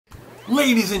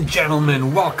Ladies and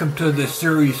gentlemen, welcome to the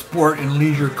Surrey Sport and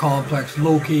Leisure Complex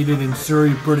located in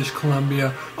Surrey, British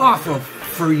Columbia off of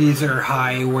Fraser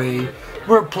Highway.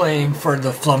 We're playing for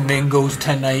the Flamingo'S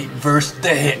tonight versus the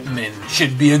Hitmen.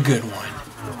 Should be a good one.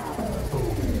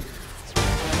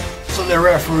 So the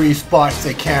referee spots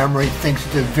the camera, he thinks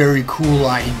it's a very cool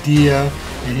idea,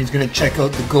 and he's going to check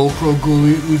out the GoPro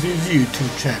Goalie Uzi's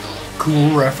YouTube channel.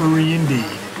 Cool referee indeed.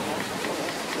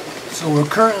 So we're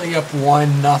currently up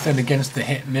 1-0 against the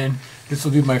Hitmen. This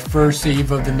will be my first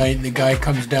save of the night. The guy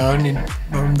comes down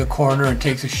from the corner and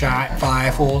takes a shot,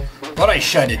 5-hole, but I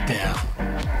shut it down.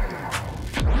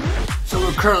 So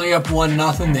we're currently up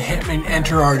 1-0. The Hitmen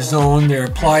enter our zone. They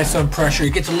apply some pressure.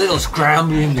 It gets a little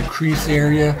scrambly in the crease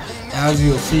area. As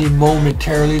you'll see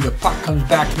momentarily, the puck comes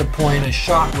back to the point. A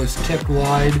shot was tipped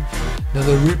wide. Now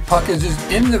the puck is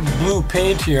just in the blue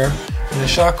paint here, and the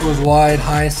shot goes wide,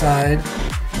 high side.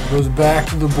 Goes back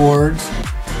to the boards.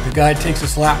 The guy takes a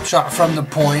slap shot from the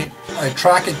point. I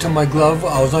track it to my glove.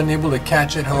 I was unable to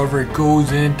catch it, however it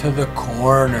goes into the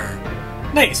corner.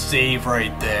 Nice save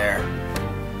right there.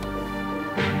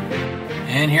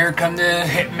 And here come the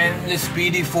Hitmen, the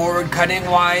speedy forward, cutting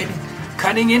wide,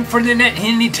 cutting in for the net,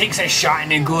 and he takes a shot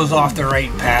and it goes off the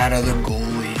right pad of the goalie.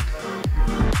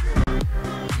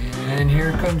 And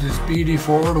here comes the speedy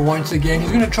forward once again.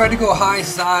 He's going to try to go high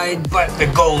side, but the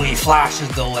goalie flashes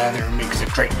the leather and makes a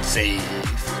great save.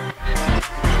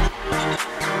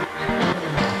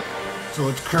 So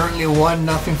it's currently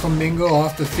 1-0 Flamingo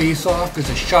off the face-off. There's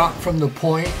a shot from the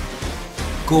point.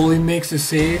 Goalie makes a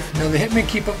save. Now the Hitmen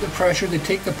keep up the pressure. They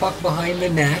take the puck behind the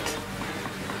net.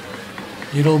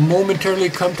 It'll momentarily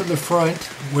come to the front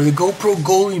where the GoPro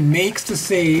goalie makes the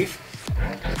save.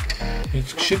 It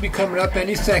should be coming up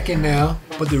any second now,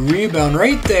 but the rebound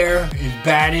right there is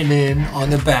batted in on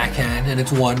the backhand, and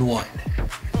it's 1-1.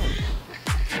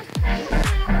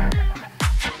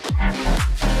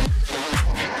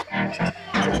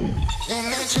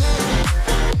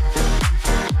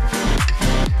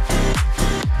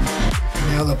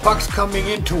 Now the puck's coming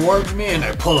in towards me, and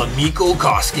I pull a Mikko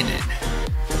Koskinen.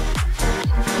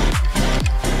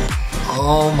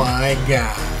 Oh my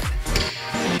God.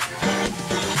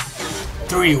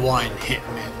 3-1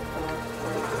 Hitmen.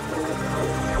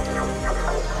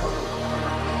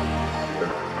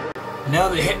 Now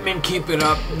the Hitmen keep it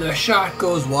up. The shot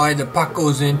goes wide. The puck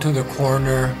goes into the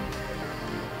corner.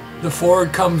 The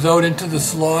forward comes out into the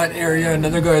slot area.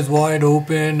 Another guy's wide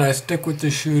open. I stick with the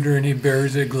shooter and he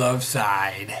bears it glove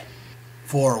side.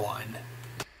 4-1.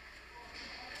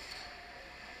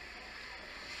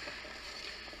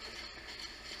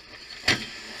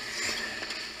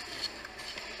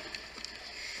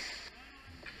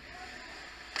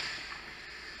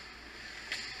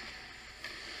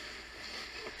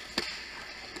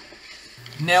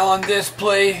 Now on this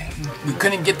play, we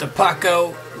couldn't get the puck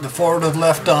out. The forward was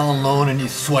left all alone and he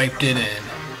swiped it in.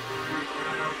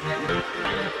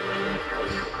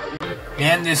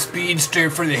 And this speedster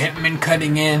for the Hitmen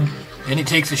cutting in, and he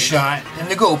takes a shot, and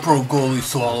the GoPro goalie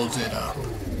swallows it up.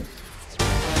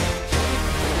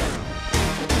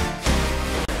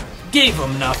 Gave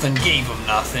him nothing, gave him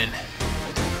nothing.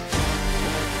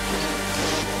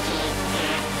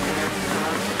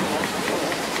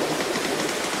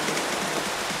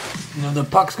 Now the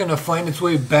puck's going to find its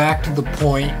way back to the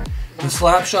point. The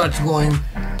slap shot's going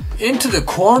into the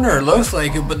corner, looks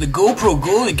like it, but the GoPro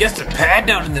goalie gets the pad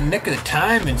down in the nick of the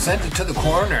time and sends it to the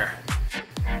corner.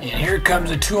 And here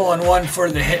comes a 2-on-1 for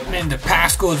the Hitmen. The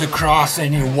pass goes across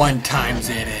and he one-times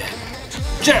it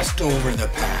in. Just over the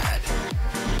pad.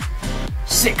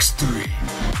 6-3.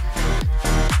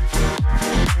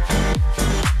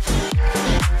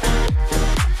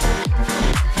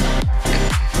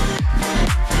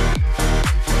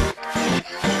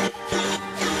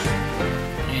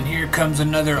 Comes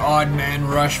another odd man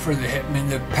rush for the Hitmen.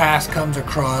 The pass comes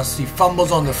across. He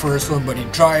fumbles on the first one, but he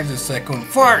drives the second one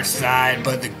far side,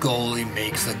 but the goalie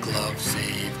makes a glove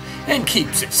save and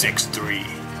keeps it 6-3.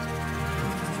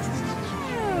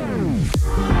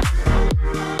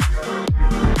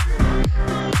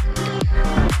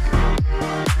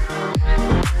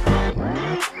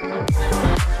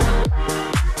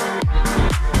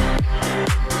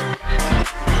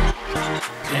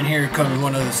 And here comes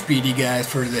one of the speedy guys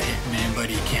for the Hitman, but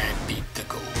he can't beat the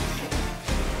goalie.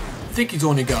 I think he's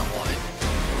only got one.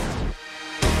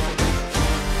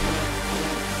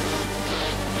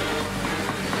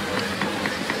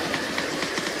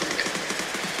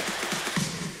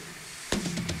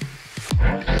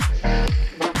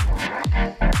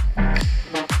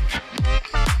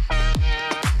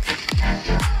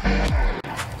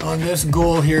 On this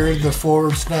goal here, the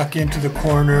forward snuck into the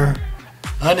corner.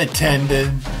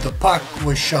 unattended. The puck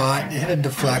was shot, it hit a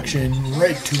deflection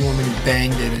right to him and he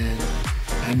banged it in.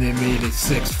 And they made it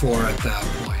 6-4 at that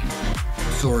point.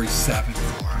 Sorry,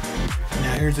 7-4.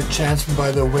 Now here's a chance from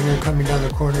by the winger coming down the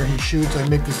corner. He shoots, I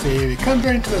make the save. It comes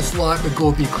right into the slot, the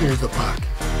goalie clears the puck.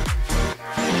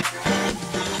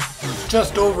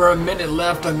 Just over a minute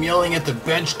left, I'm yelling at the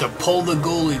bench to pull the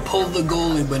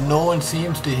goalie, but no one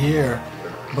seems to hear.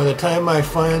 By the time I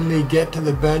finally get to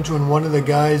the bench, when one of the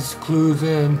guys clues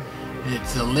in,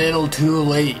 it's a little too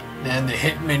late. And the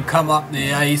Hitmen come up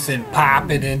the ice and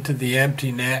pop it into the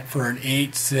empty net for an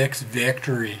 8-6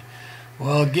 victory.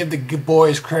 Well, give the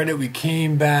boys credit, we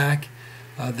came back.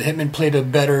 The Hitmen played a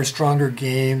better, stronger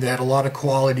game. They had a lot of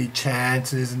quality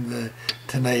chances in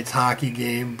tonight's hockey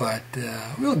game, but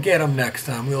we'll get them next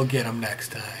time.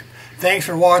 Thanks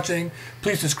for watching.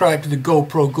 Please subscribe to the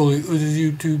GoPro Goalie Oozes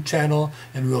YouTube channel,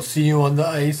 and we'll see you on the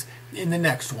ice in the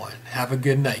next one. Have a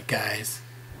good night, guys.